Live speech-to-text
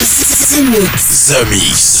The Mix. The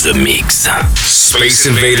Mix. The Mix. Space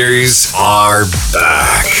Invaders are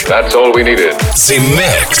back. That's all we needed. The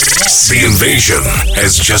Mix. The invasion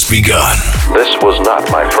has just begun. This was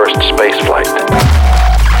not my first space flight.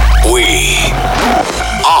 We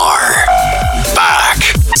are back.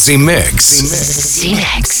 The Mix. The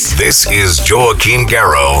Mix. This is Joachim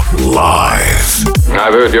Garraud live.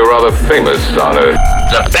 I've heard you're rather famous, Sana.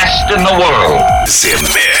 The best in the world. The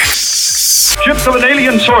Mix. Ships of an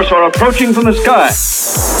alien source are approaching from the sky.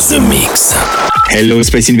 The Mix. Hello,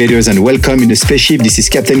 Space Invaders, and welcome in the spaceship. This is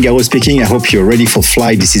Captain Garraud speaking. I hope you're ready for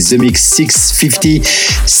flight. This is The Mix 650,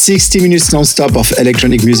 60 minutes non-stop of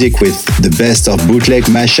electronic music with the best of bootleg,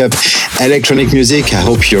 mashup, electronic music. I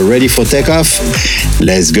hope you're ready for takeoff.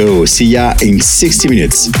 Let's go. See ya in 60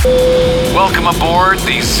 minutes. Welcome aboard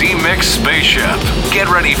the Z-Mix spaceship. Get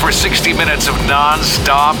ready for 60 minutes of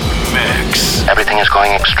non-stop mix. Everything is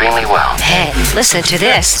going extremely well. Hey, listen to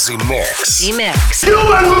this. The Mix. Z-Mix. You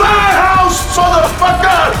in my house,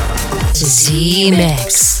 motherfucker!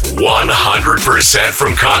 Z-Mix. 100%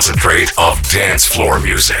 from concentrate of dance floor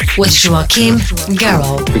music. With Joachim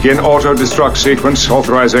Garraud. Begin auto-destruct sequence.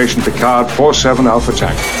 Authorization Picard 47 Alpha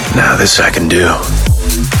Tank. Now this I can do.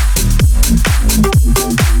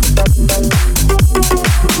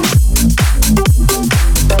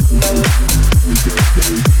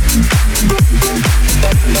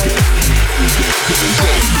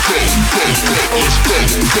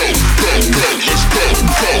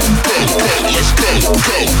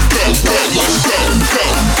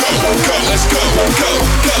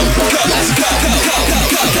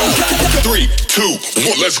 Three, two,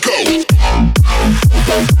 one, let's go.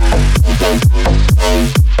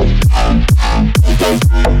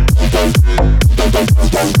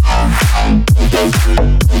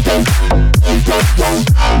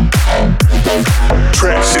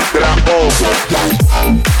 Trap shit that I own.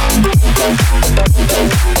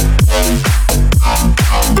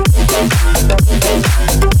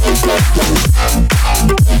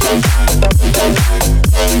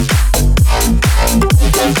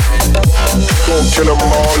 Gon' kill 'em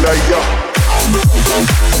all like ya.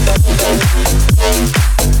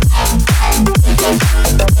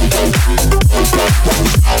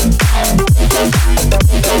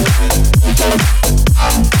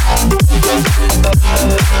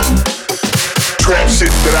 Trap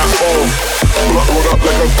shit that I own. Blunt rolled up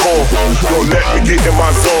like a cone. Don't let me get in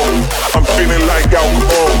my zone. I'm feeling like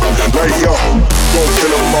alcohol. Like ya. Gon'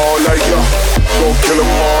 kill 'em all like ya. Gon' kill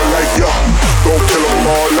 'em all like ya. Gon' kill 'em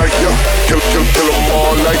all like ya. Kill 'em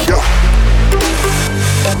all like ya.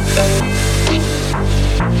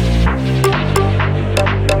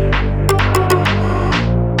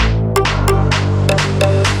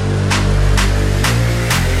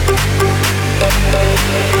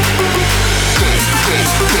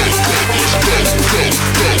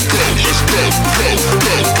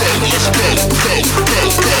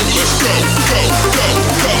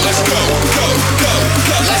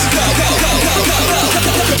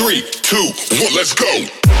 Three, two, one, let's go.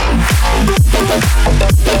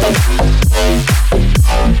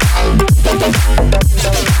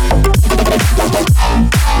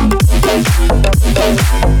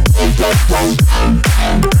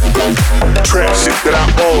 Trap shit that I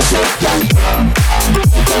own.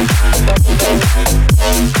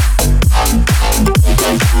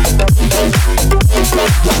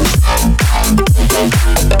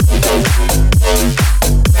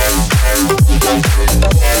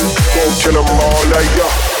 Gon' kill 'em all like ya.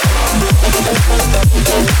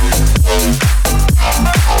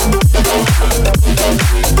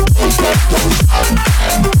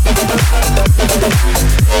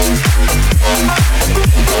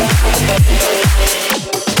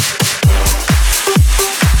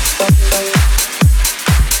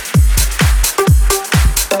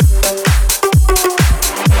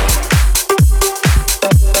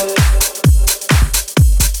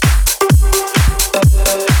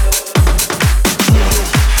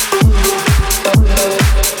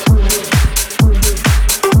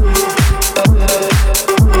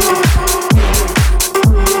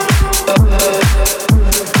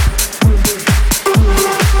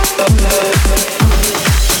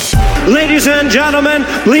 Ladies and gentlemen,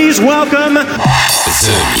 please welcome. The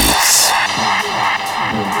Mix.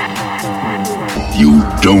 You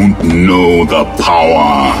don't know the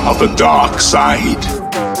power of the dark side.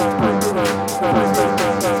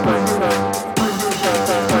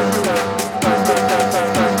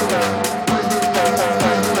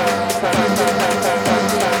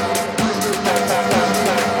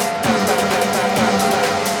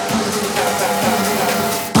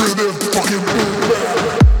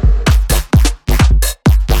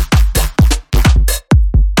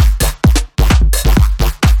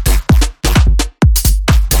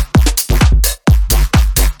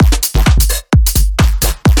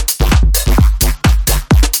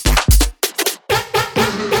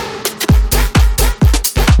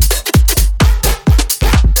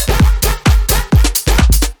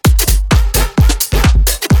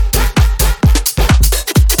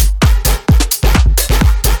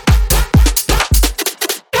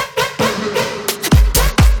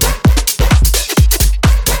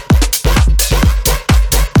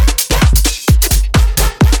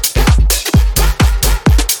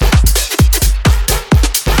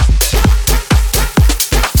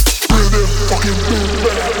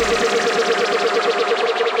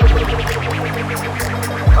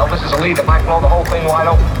 lead if I blow the whole thing wide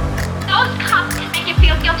open? Those cops can make you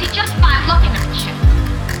feel guilty just by looking at you.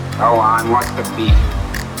 Go on, what's the beef?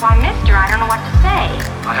 Why, mister, I don't know what to say.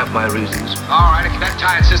 I have my reasons. All right, if you're that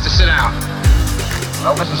tired, sister, sit down.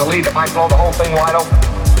 Well, this is a lead if I blow the whole thing wide open.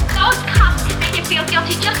 Those cops can make you feel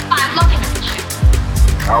guilty just by looking at you.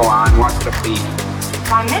 Go on, what's the beef?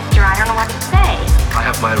 Why, mister, I don't know what to say. I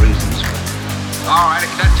have my reasons. All right, if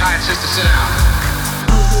you're that tired, sister, sit down.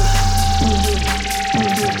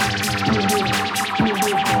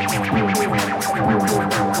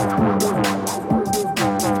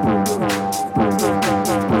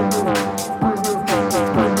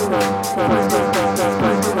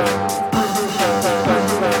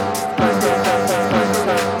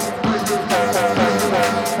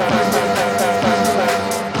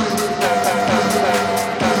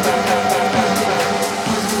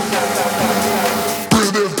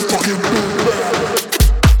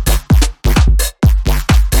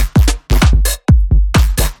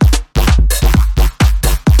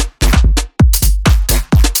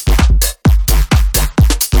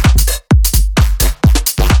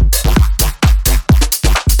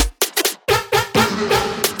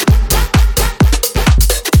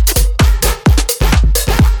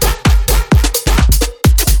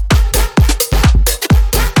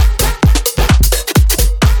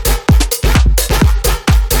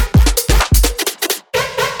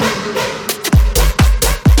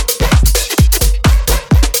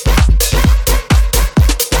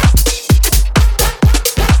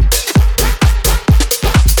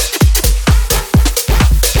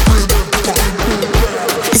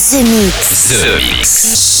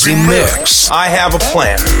 The Mix. I have a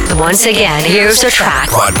plan. Once again, here's a track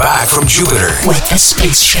Brought back from Jupiter with the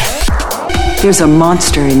spaceship. There's a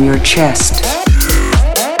monster in your chest.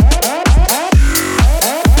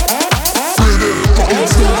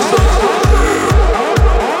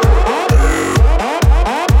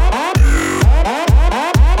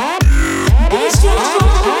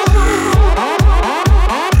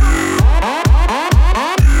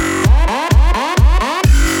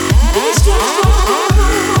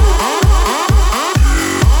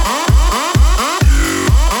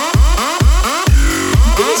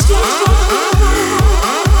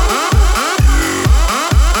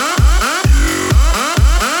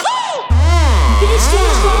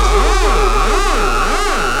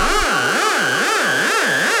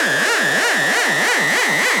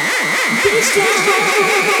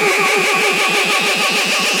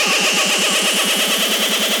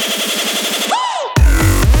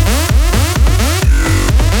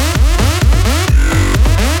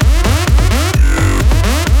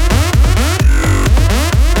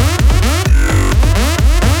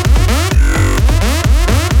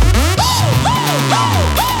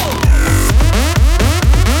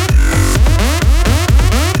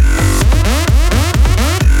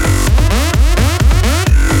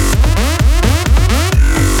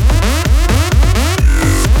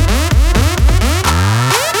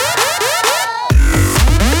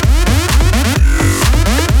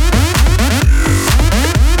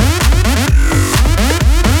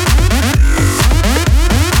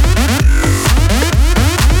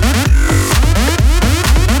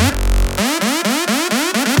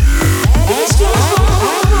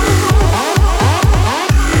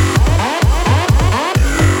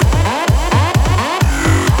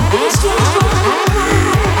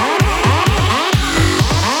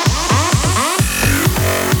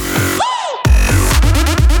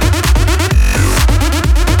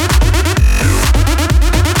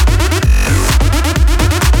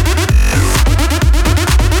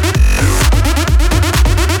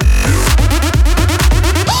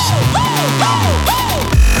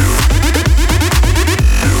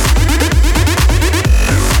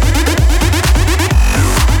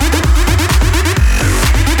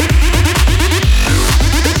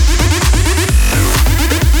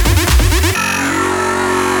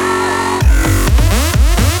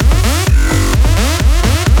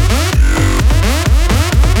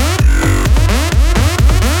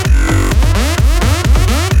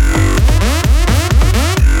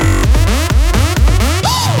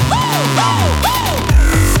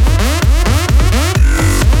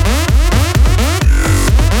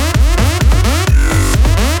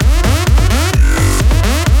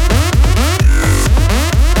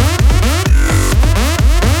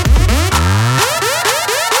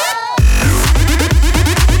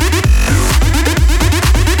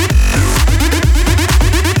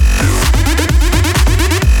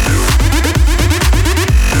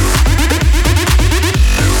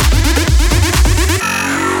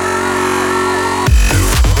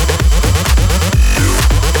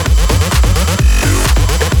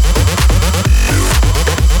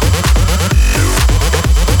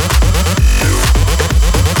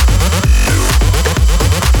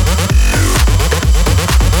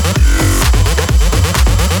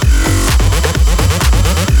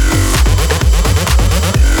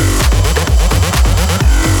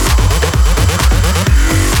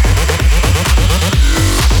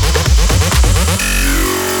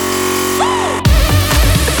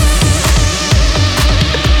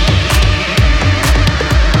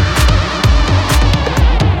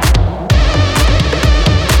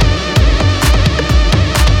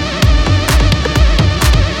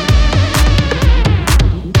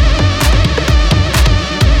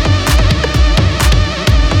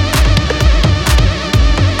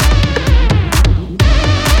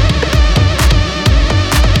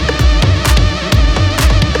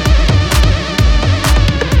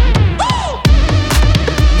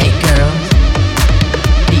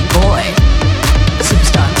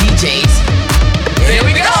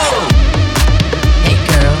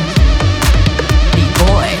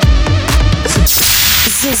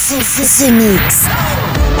 The Mix.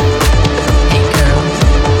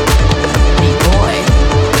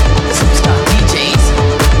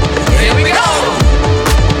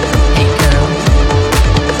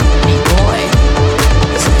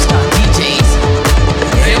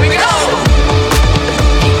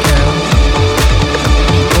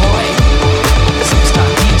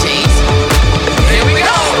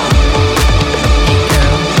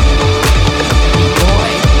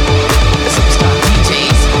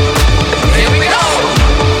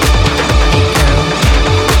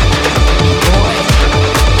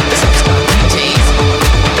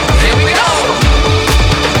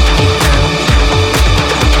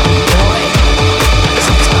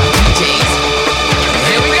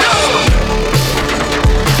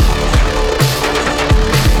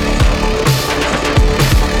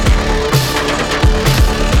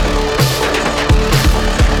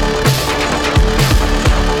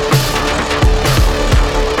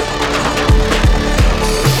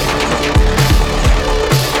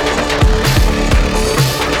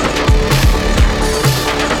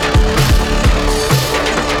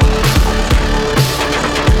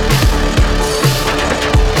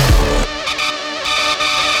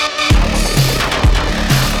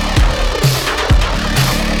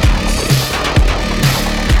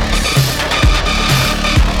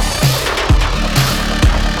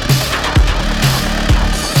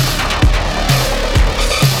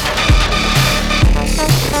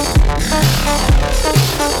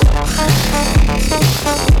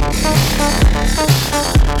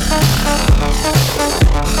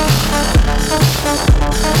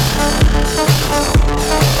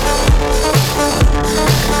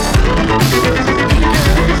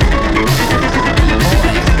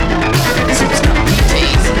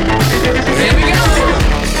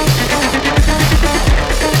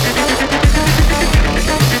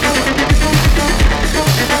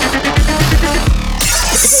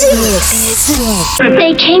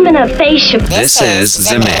 They came in a spaceship. This is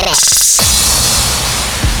The Mix.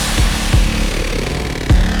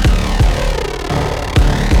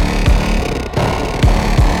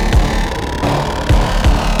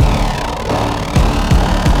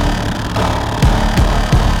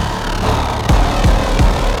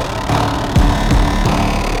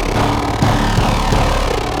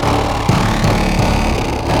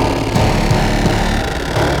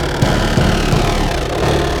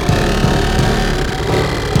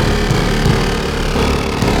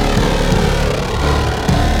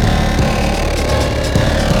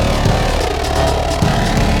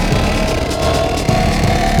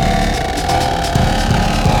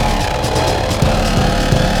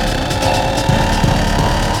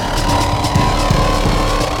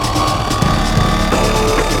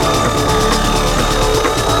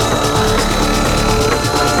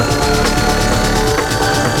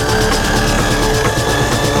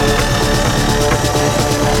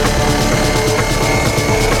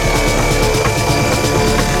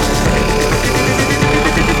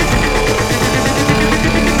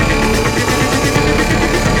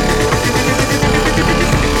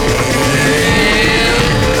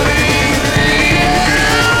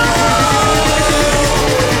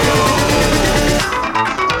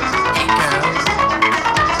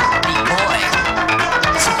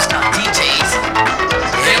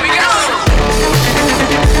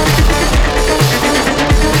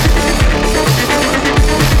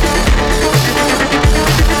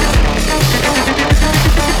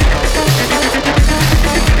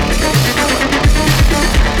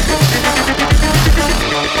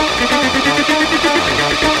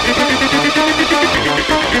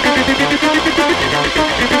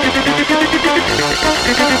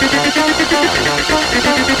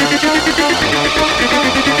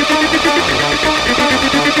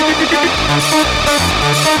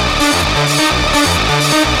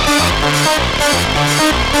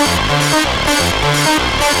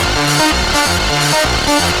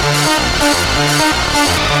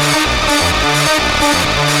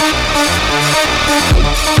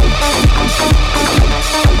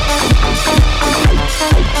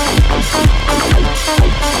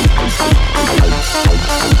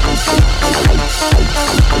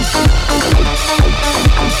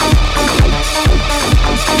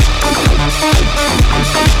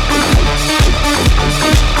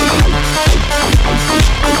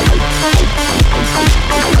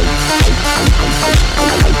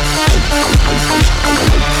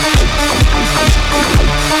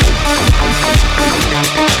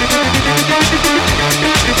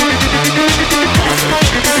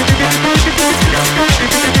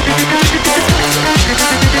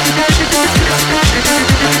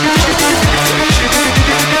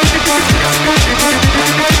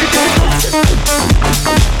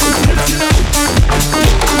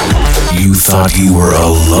 thought you were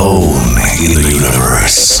alone in the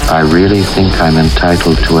universe? I really think I'm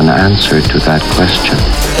entitled to an answer to that question.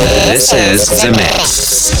 This is The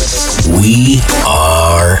Mix. We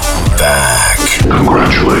are back.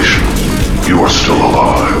 Congratulations, you are still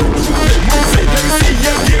alive.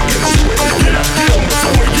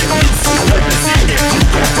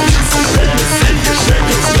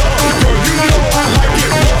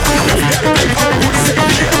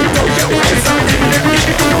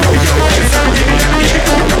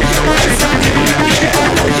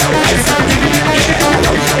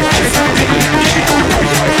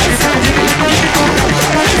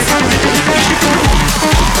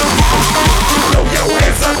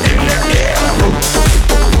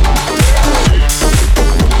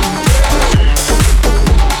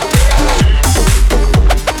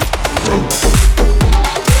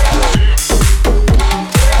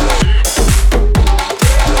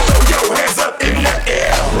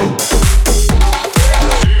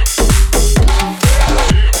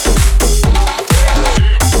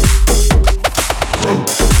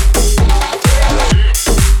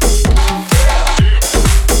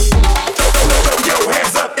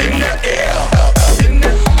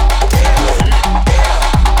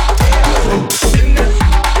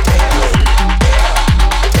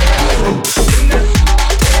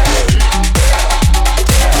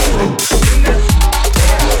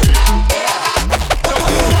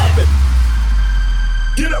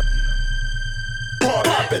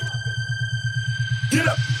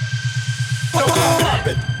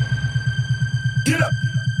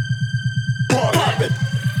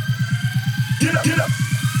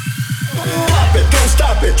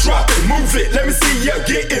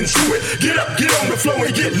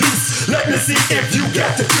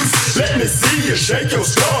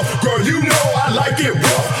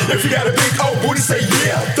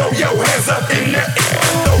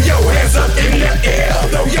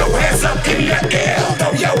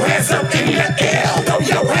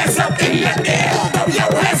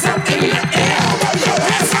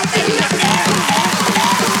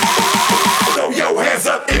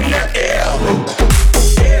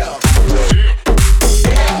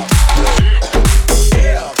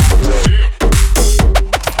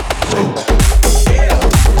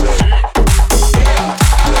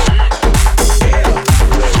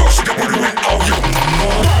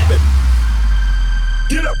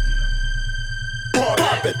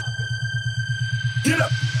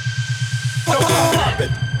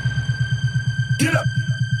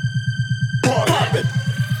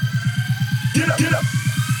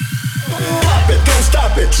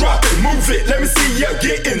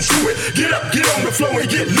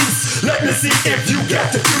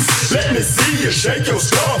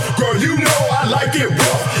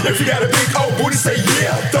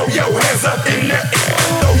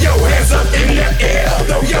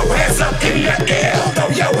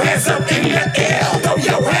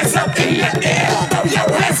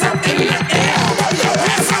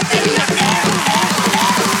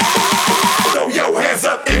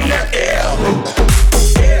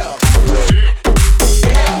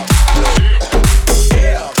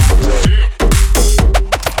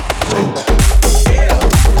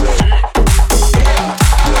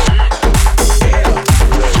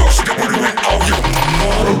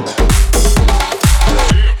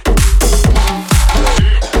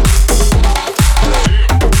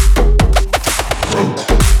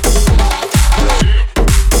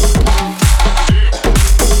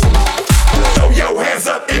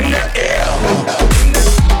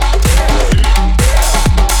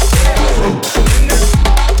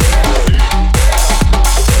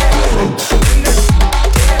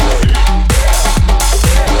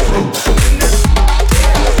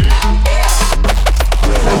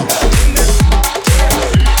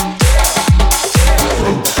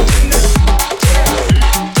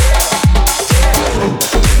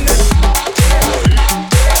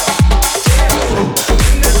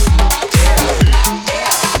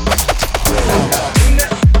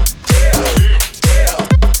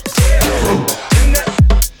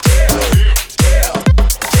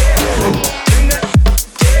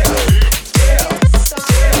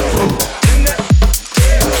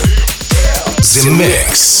 The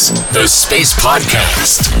Mix, the space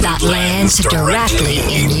podcast that lands directly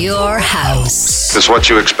in your house. Is this what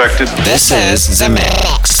you expected? This is The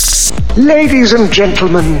Mix. Ladies and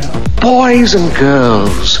gentlemen, boys and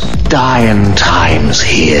girls, dying times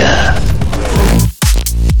here.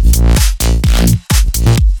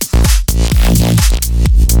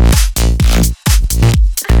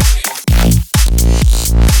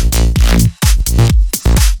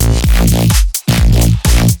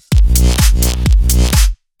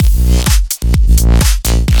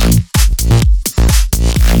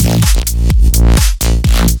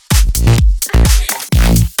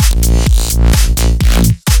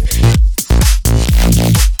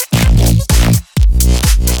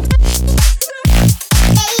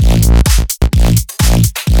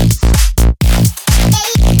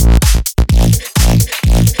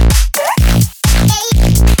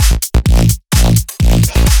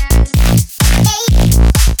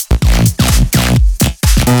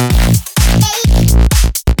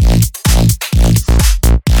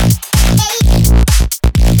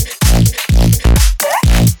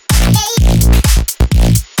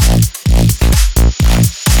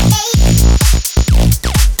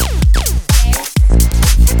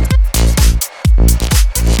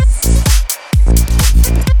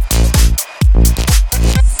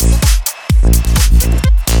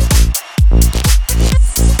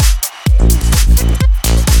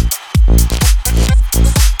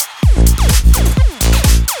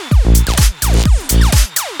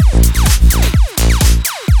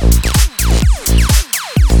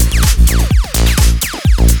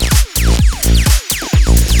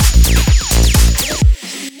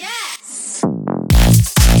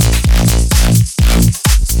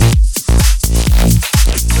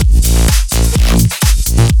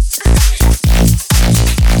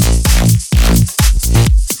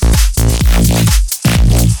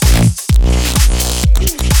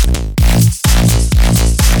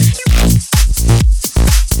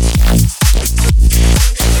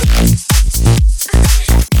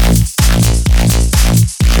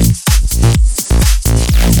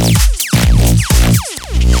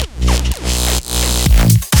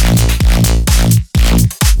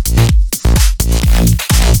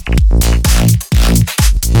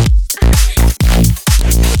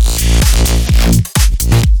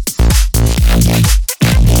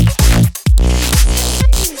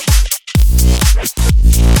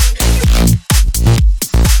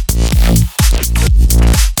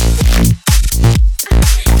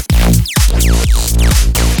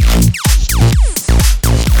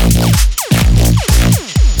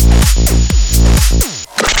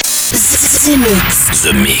 The Mix.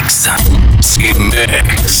 The Mix. The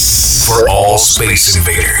Mix. For all Space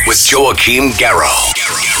Invaders. With Joachim Garraud.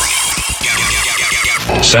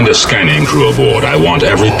 Send a scanning crew aboard. I want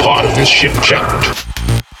every part of this ship checked.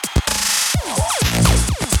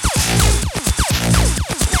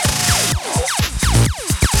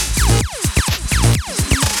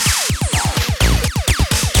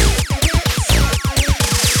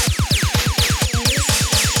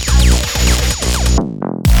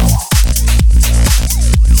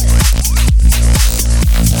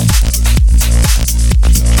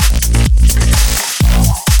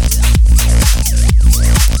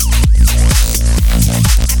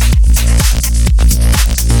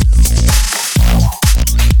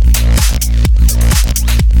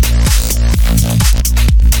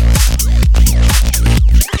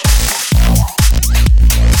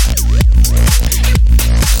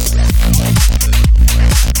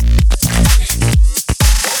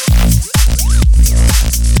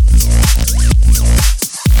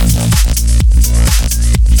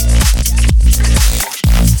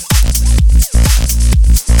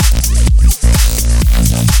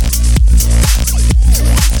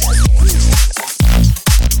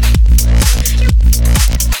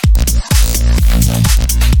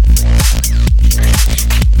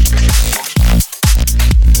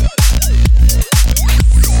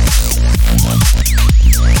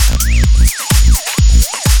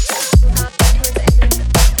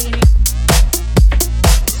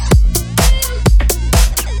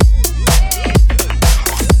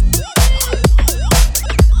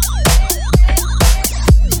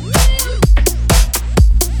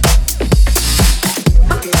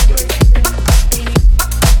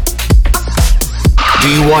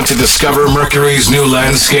 Want to discover Mercury's new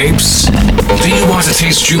landscapes? Do you want to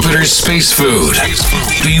taste Jupiter's space food?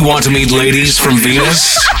 Do you want to meet ladies from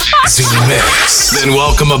Venus? Z-Mix. Then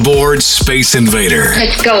welcome aboard Space Invader.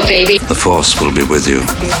 Let's go, baby. The Force will be with you.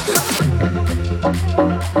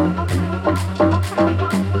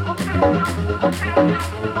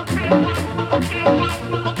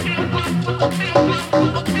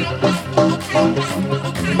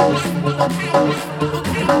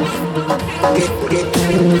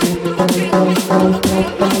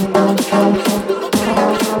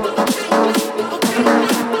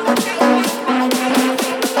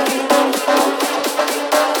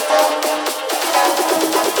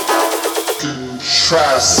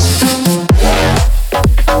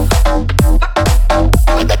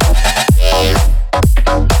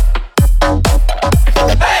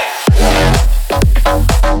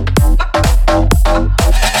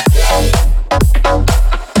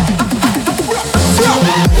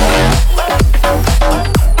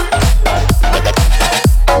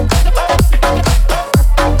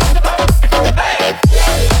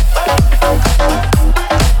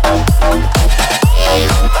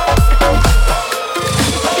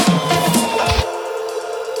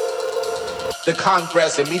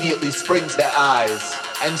 Congress immediately springs their eyes,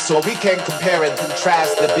 and so we can compare and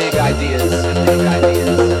contrast the big ideas.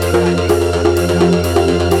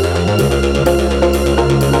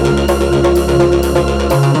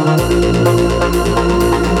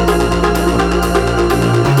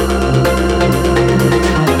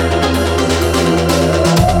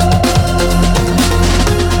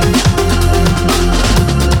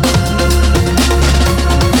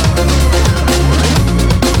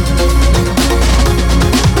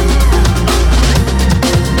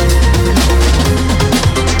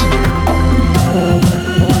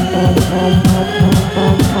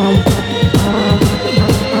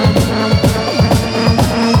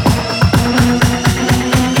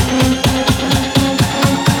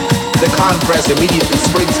 Immediately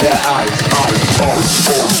springs their eyes.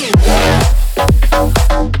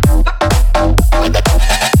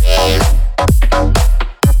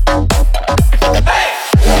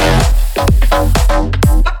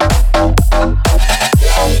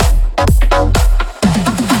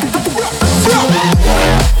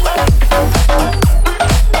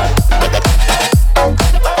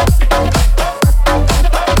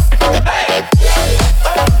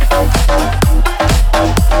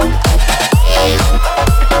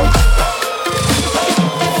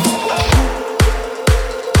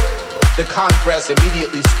 Congress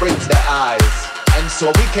immediately springs their eyes, and so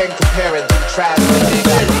we can compare and contrast the big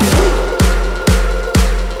ideas.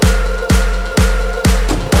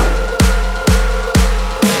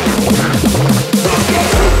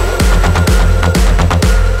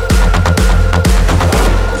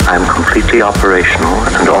 I'm completely operational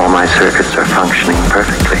and all my circuits are functioning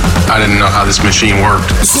perfectly. I didn't know how this machine worked.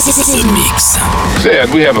 The Mix. Said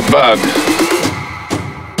we have a bug.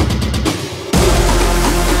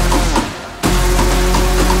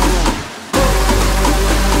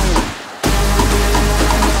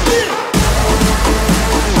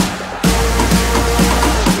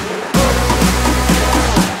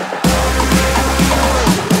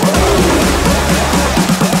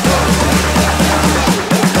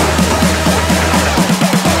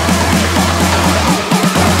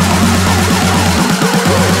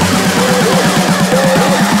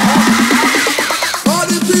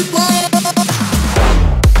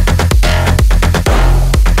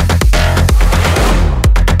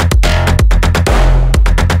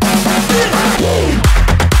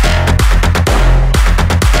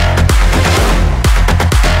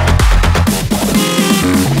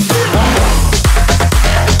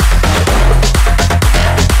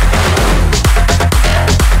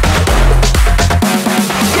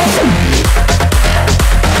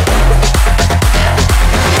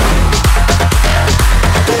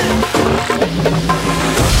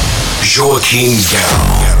 Joaquin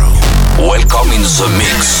Garrow. Welcome in the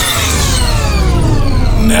mix.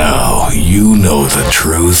 Now you know the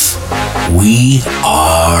truth. We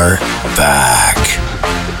are back.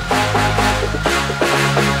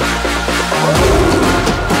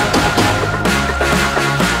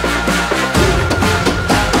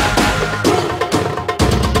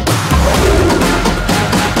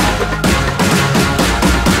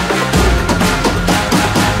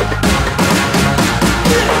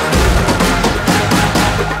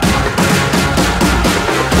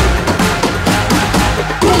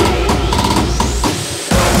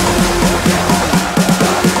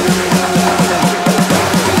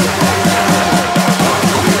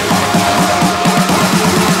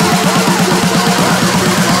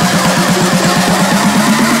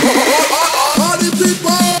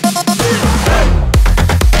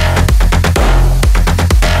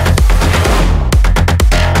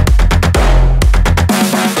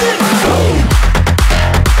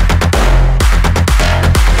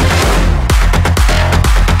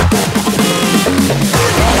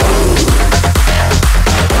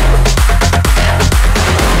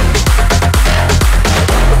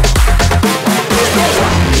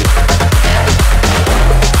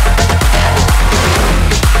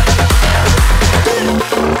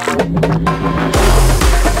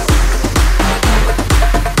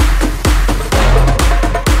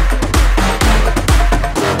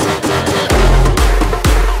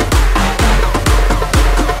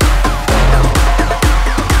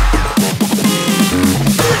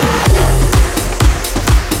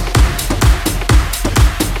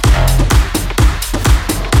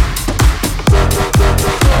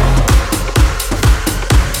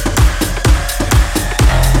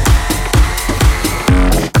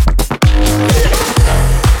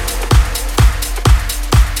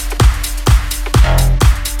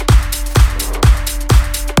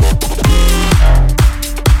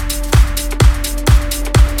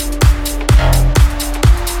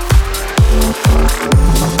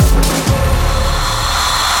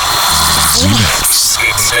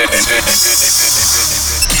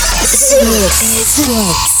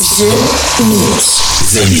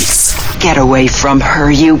 The Mix. Get away from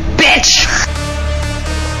her, you bitch!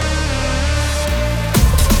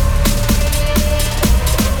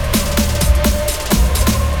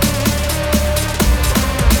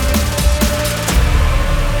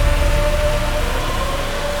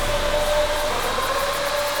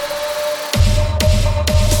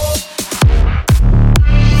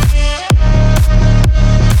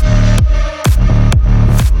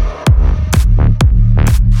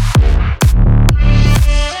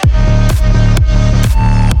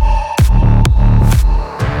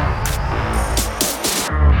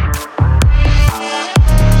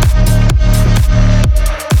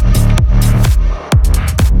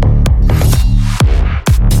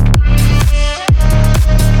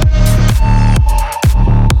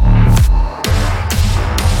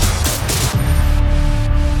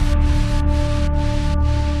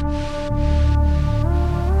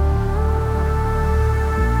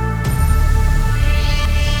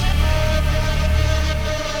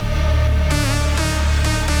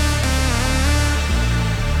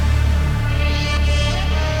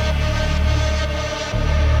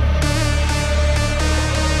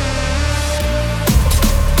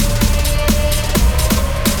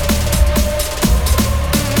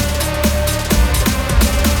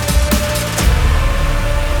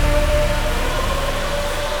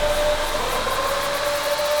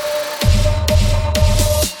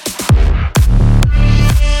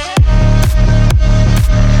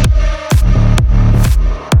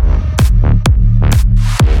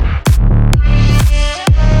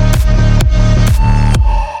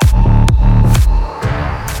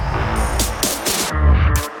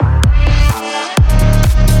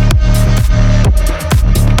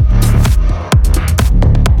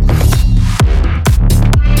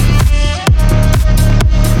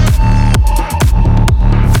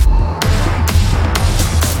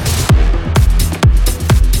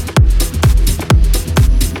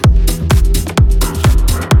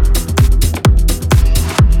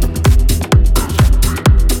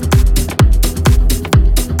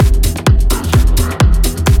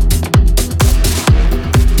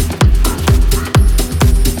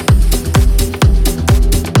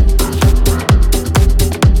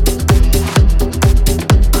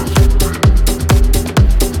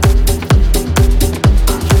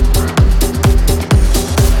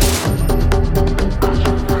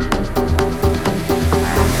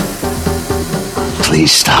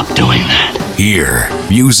 Please stop doing that. Here,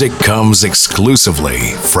 music comes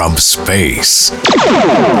exclusively from space.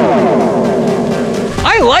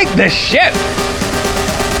 I like this shit.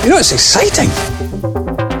 You know, it's exciting.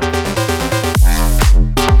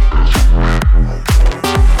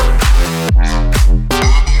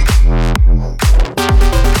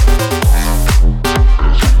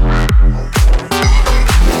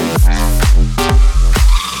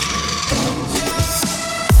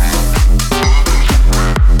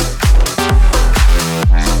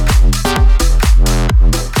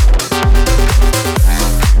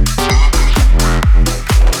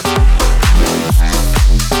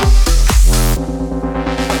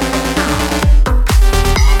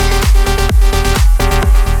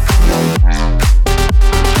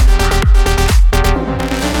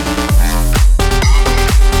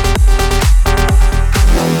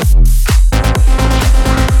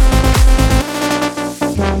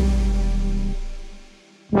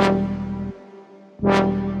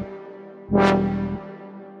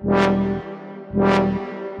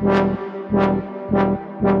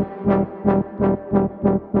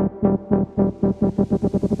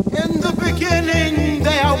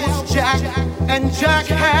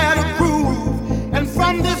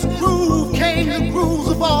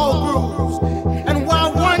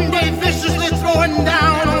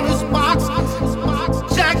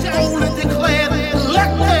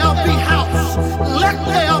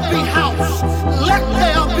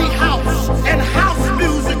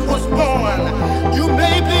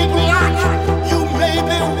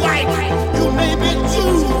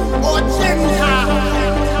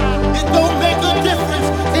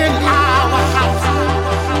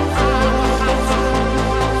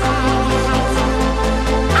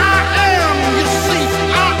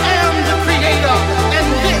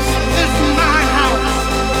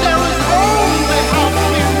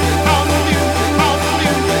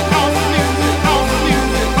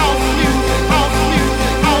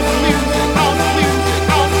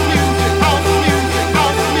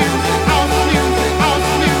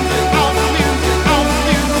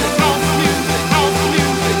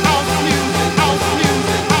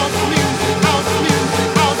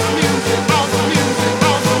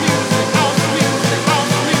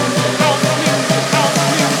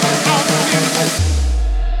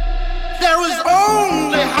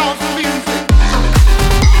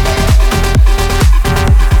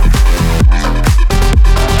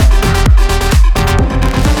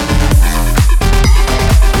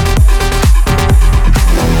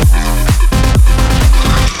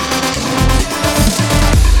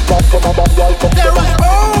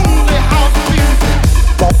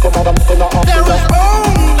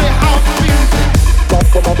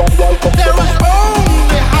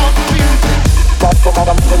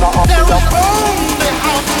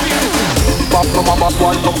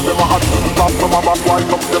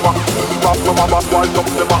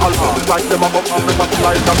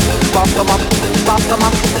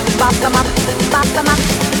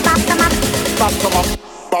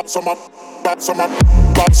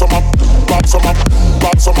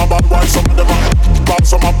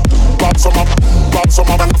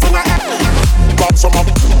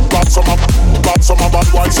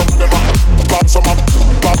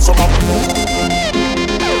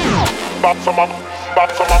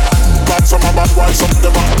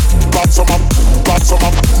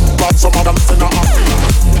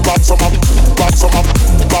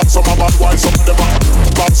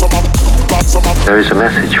 There is a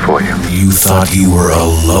message for you. You thought you were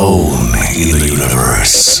alone in the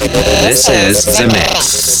universe. This is The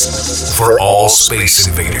Mix. For all space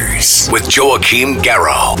invaders with Joachim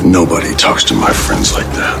Garraud. Nobody talks to my friends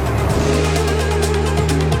like that.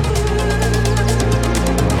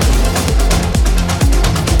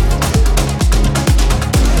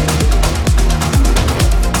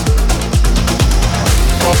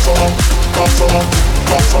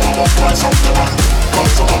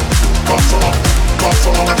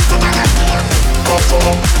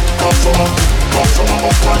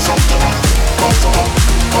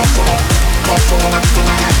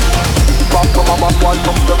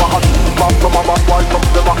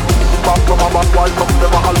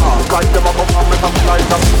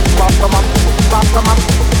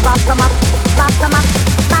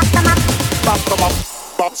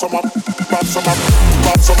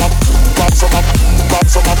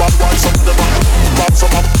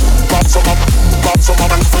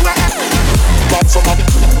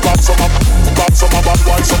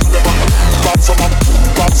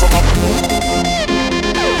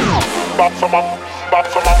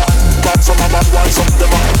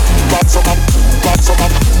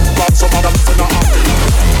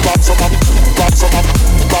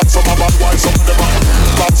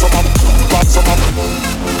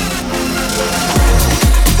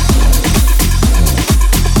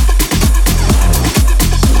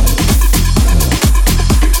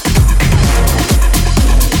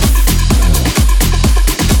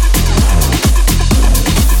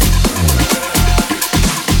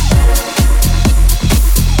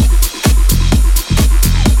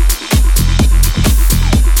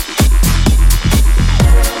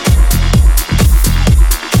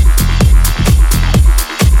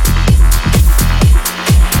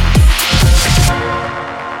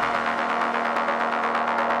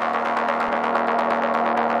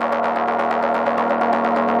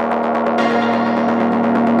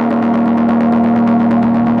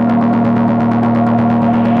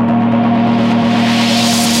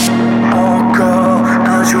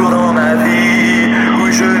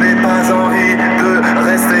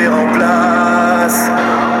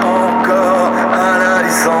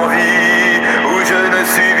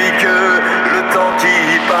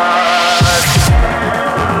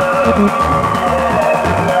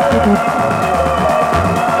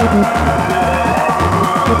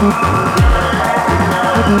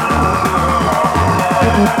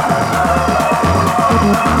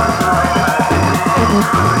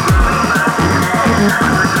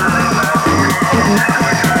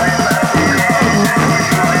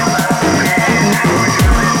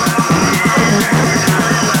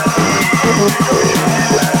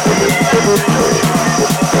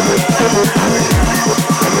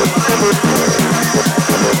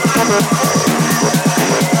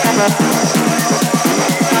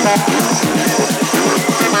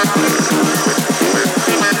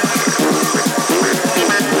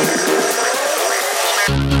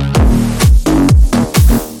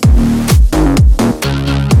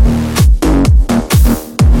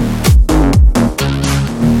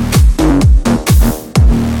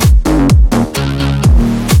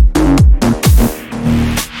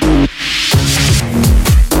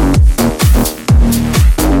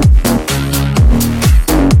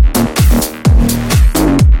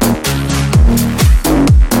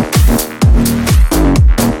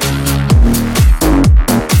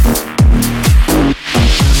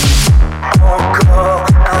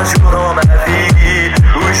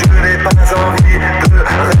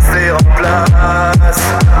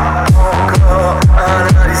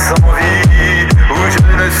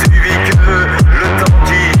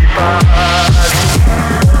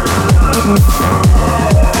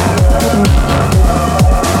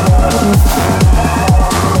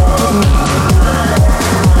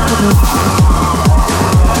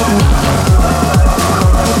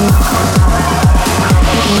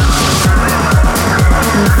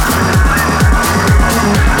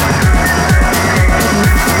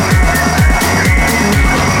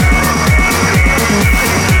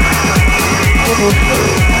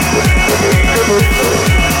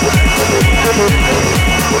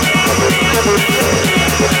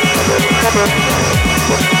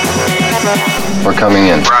 We're coming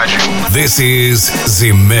in. Roger. This is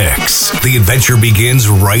The Mix. The adventure begins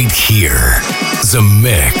right here. The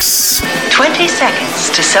Mix. 20 seconds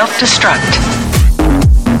to self-destruct.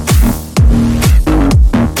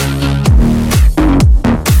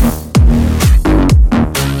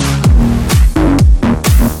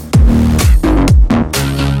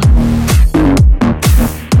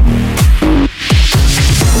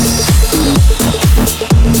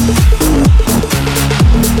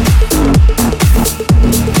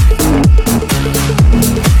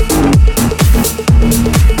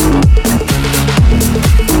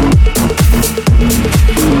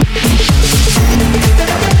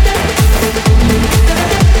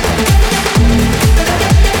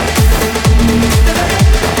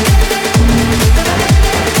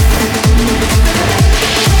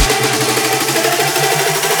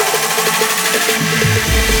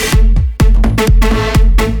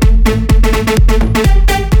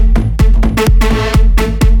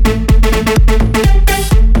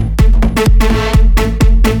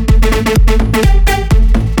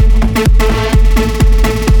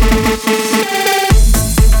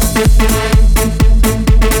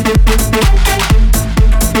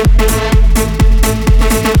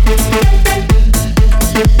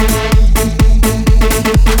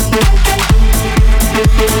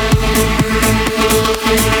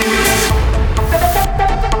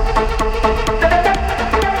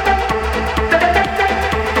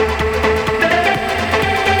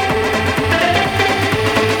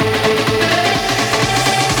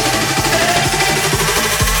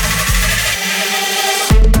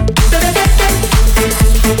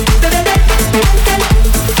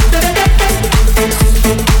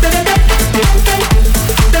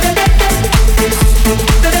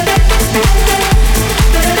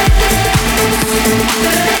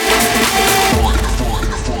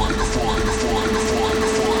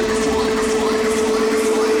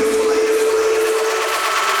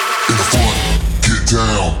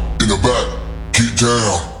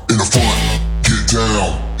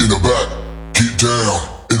 In the back.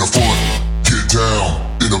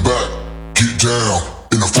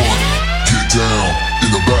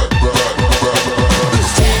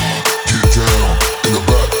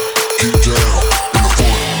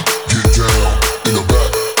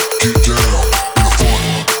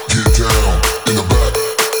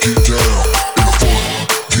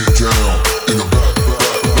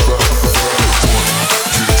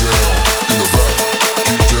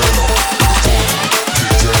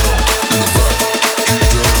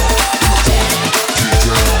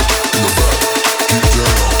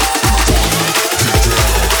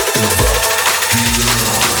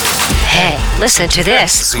 listen to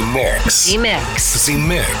this. Z-Mix. Z-Mix.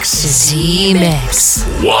 Z-Mix. Z-Mix.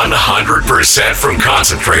 100% from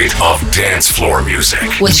concentrate of dance floor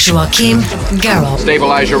music. With Joachim Garraud.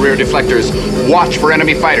 Stabilize your rear deflectors. Watch for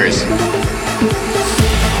enemy fighters.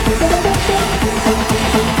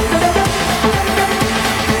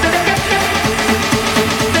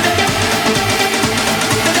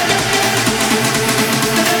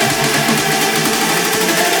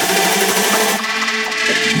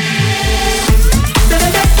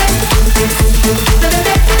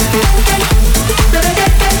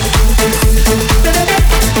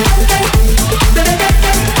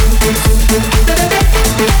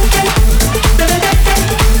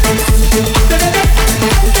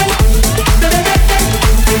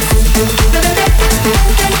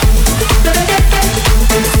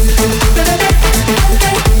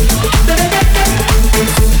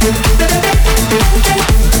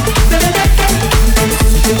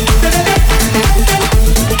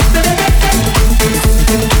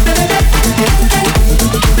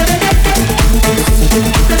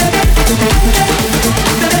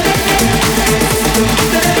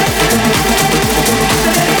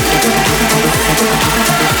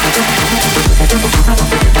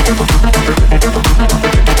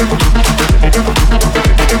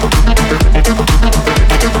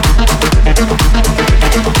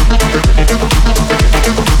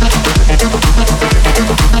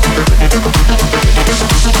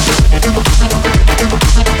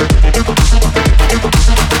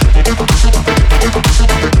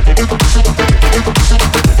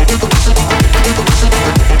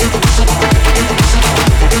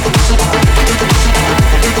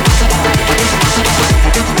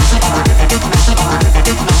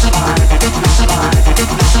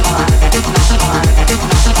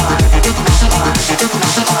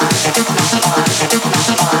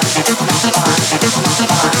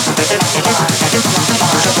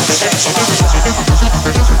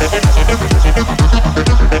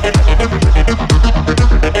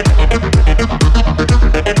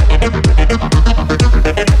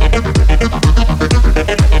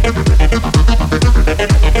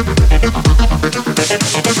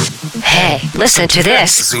 Listen to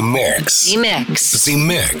this. Z-Mix. Z-Mix.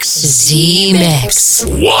 Z-Mix. Z-Mix.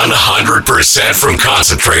 100% from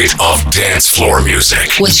concentrate of dance floor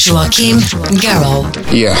music. With Joachim Garraud.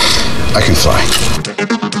 Yeah, I can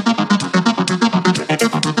fly.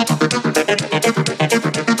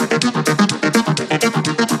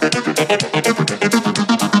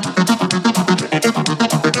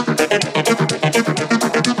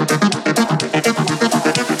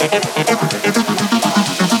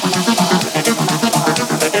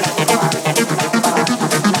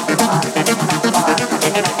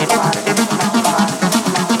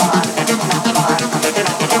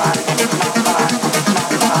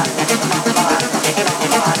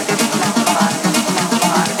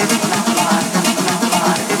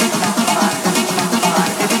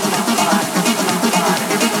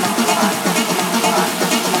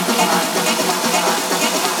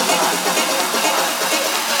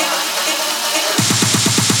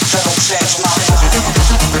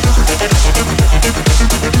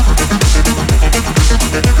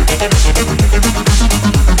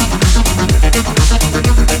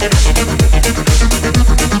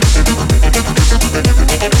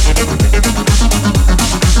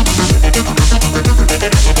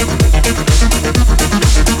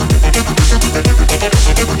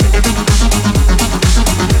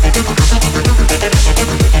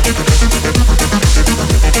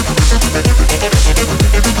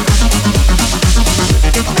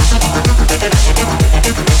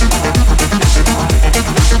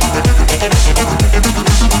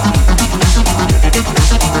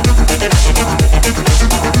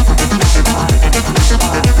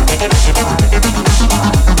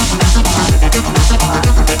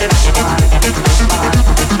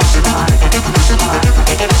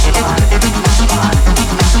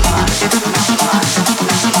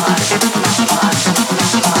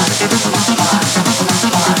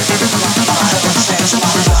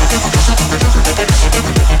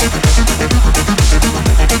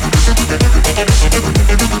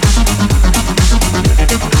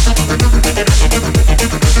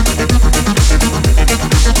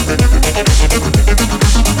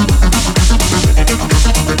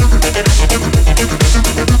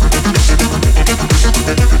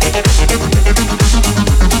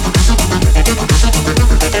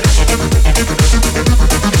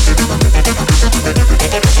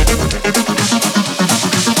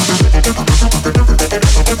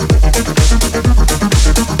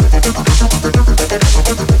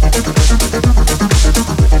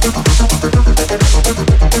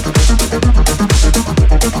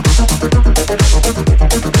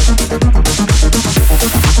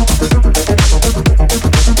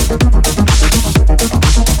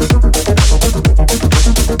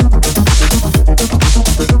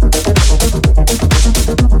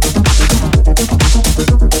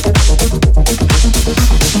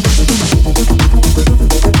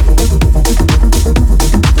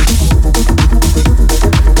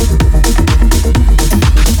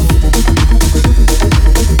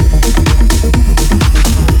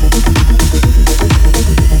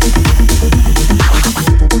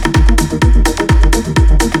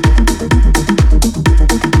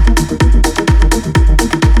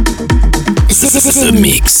 The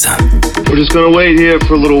Mix. We're just gonna wait here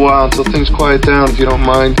for a little while until things quiet down, if you don't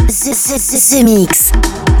mind. The Mix.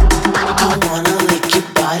 I wanna lick your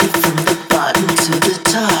body from the bottom to the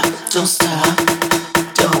top. Don't stop,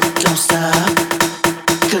 don't stop.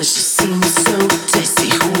 'Cause you seem so tasty.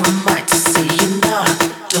 Who am I to say you're not?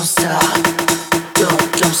 Don't stop,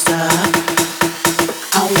 don't stop.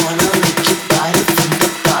 I wanna lick your body from the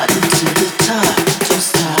bottom to the top. Don't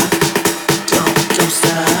stop, don't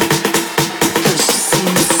stop. 'Cause you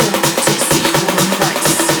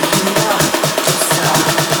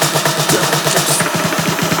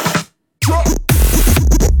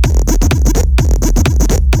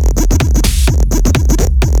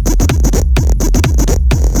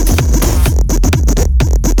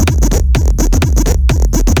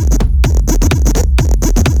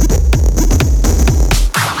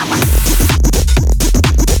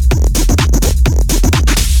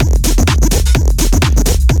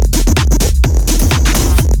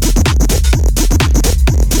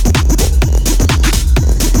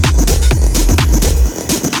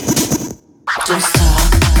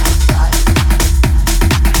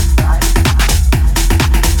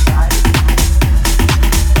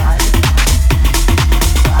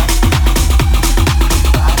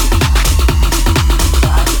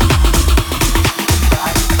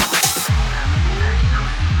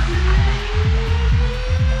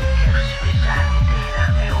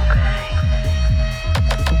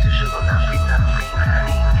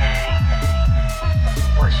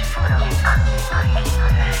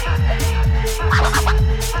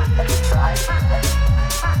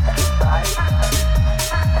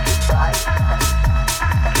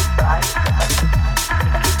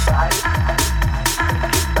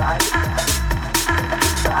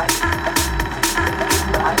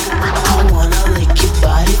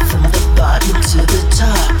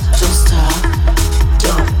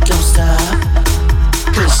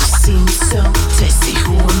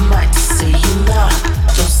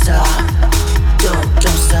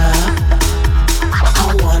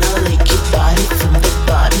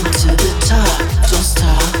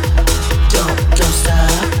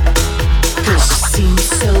seem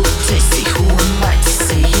so tasty. Who am I to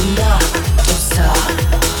say you're not? Don't stop,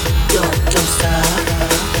 don't stop.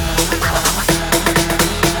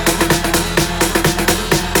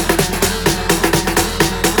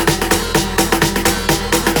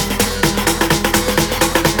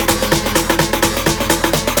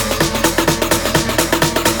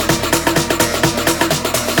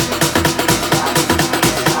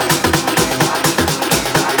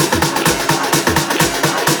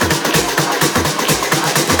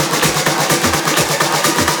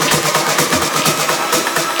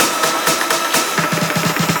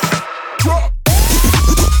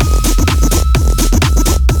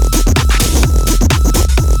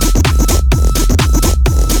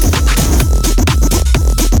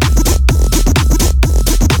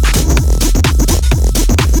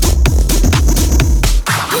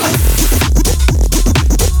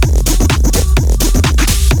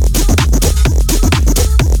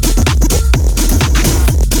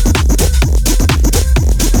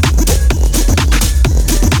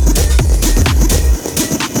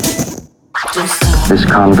 This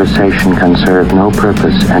conversation can serve no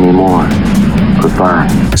purpose anymore. Goodbye.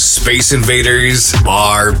 Space Invaders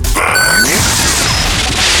are back.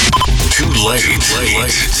 Too late.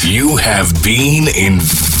 You have been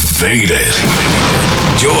invaded.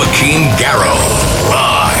 Joachim Garraud,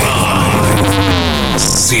 live.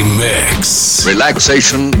 Z-Mix.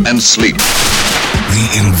 Relaxation and sleep. The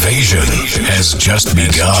invasion has just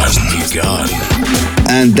begun.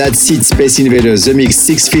 And that's it, Space Invaders. The Mix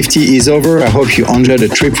 650 is over. I hope you enjoyed the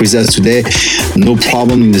trip with us today. No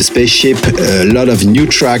problem in the spaceship. A lot of new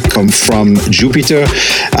tracks come from Jupiter.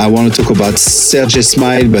 I want to talk about Serge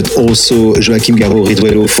Smile, but also Joachim Garraud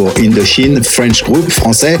Riduelo for Indochine, French group,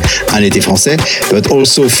 français, un été français, but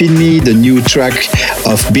also Feed Me, the new track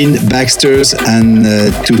of Bean Baxters. And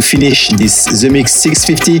to finish this The Mix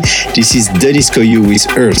 650, this is Dennis Koyu with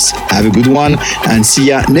Earth. Have a good one and see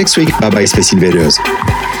ya next week. Bye bye, Space Invaders.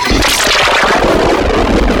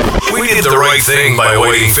 We did the right thing by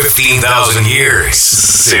waiting 15,000 years.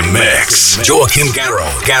 Z-Mix. Joachim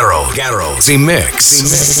Garraud. Z-Mix.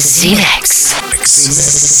 Z-Mix.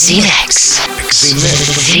 Z-Mix.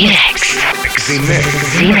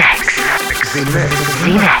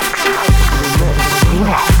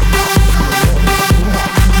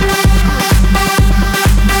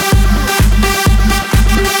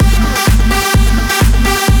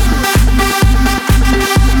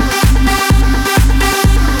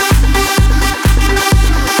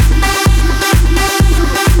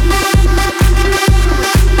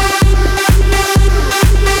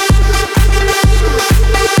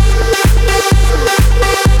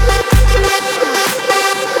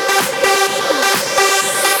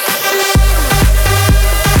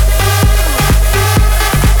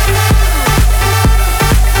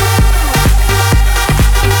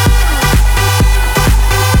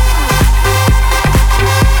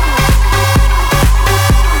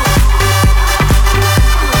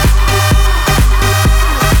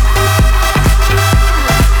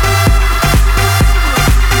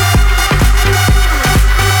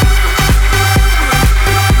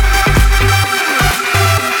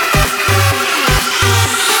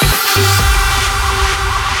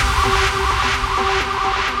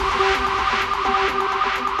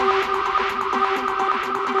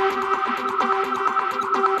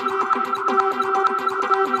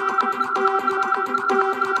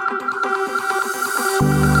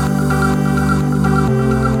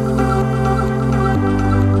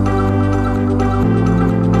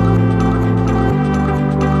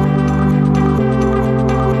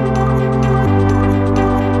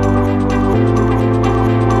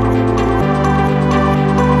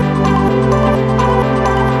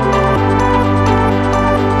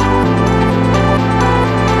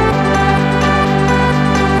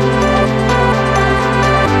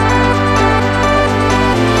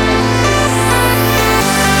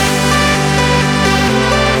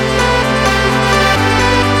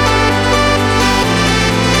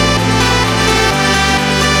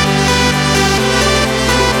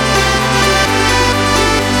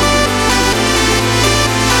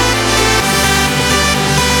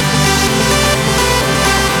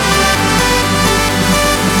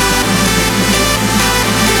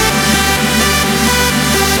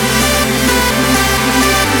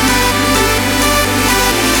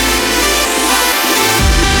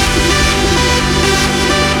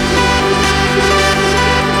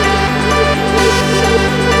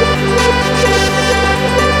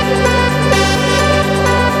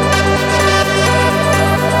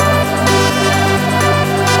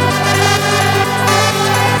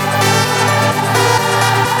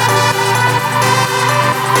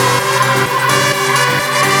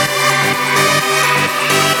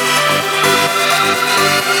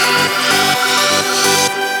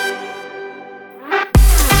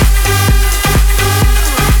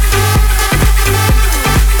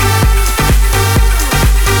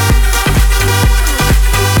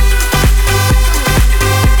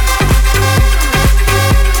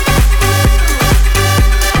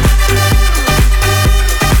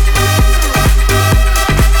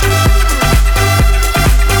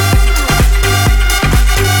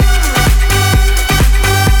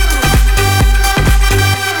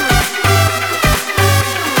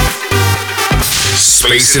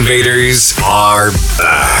 Space Invaders are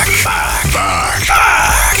back.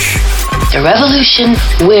 The revolution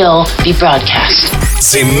will be broadcast.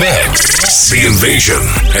 Zemixx. The invasion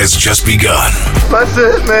has just begun. That's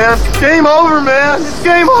it, man. Game over, man. It's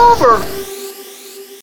game over.